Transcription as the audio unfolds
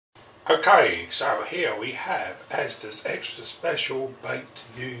Okay, so here we have Asda's extra special baked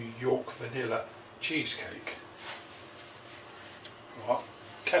New York vanilla cheesecake. What?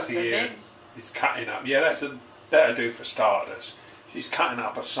 Kathy here is cutting up. Yeah, that'll do for starters. She's cutting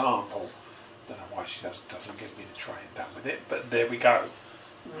up a sample. Don't know why she doesn't give me the tray and done with it, but there we go.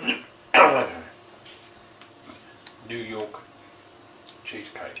 New York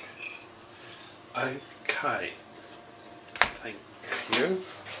cheesecake. Okay. Thank you.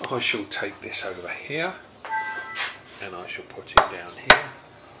 I shall take this over here and I shall put it down here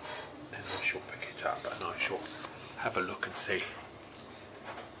and I shall pick it up and I shall have a look and see.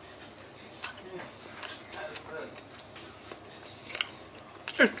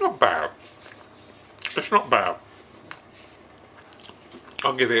 It's not bad. It's not bad.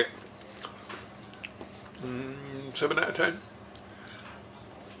 I'll give it 7 out of 10.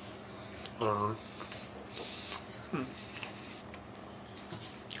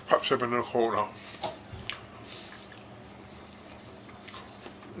 Perhaps 7.25.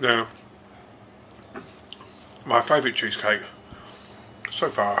 Now, my favourite cheesecake so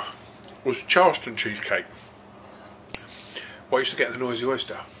far was Charleston cheesecake. What used to get the Noisy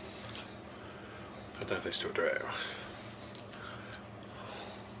Oyster. I don't know if they still do it.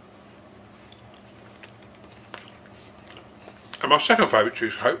 And my second favourite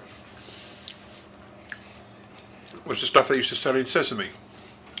cheesecake was the stuff they used to sell in Sesame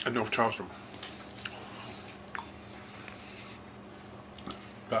in North Charleston.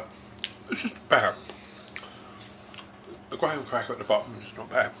 But it's just bad. The graham cracker at the bottom is not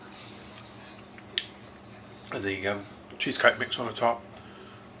bad. And the cheesecake mix on the top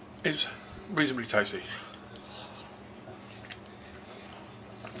is reasonably tasty.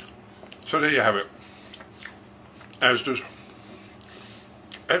 So there you have it. Asda's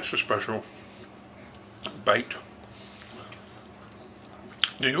extra special baked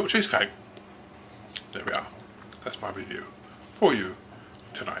New York cheesecake. There we are. That's my review for you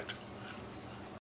tonight.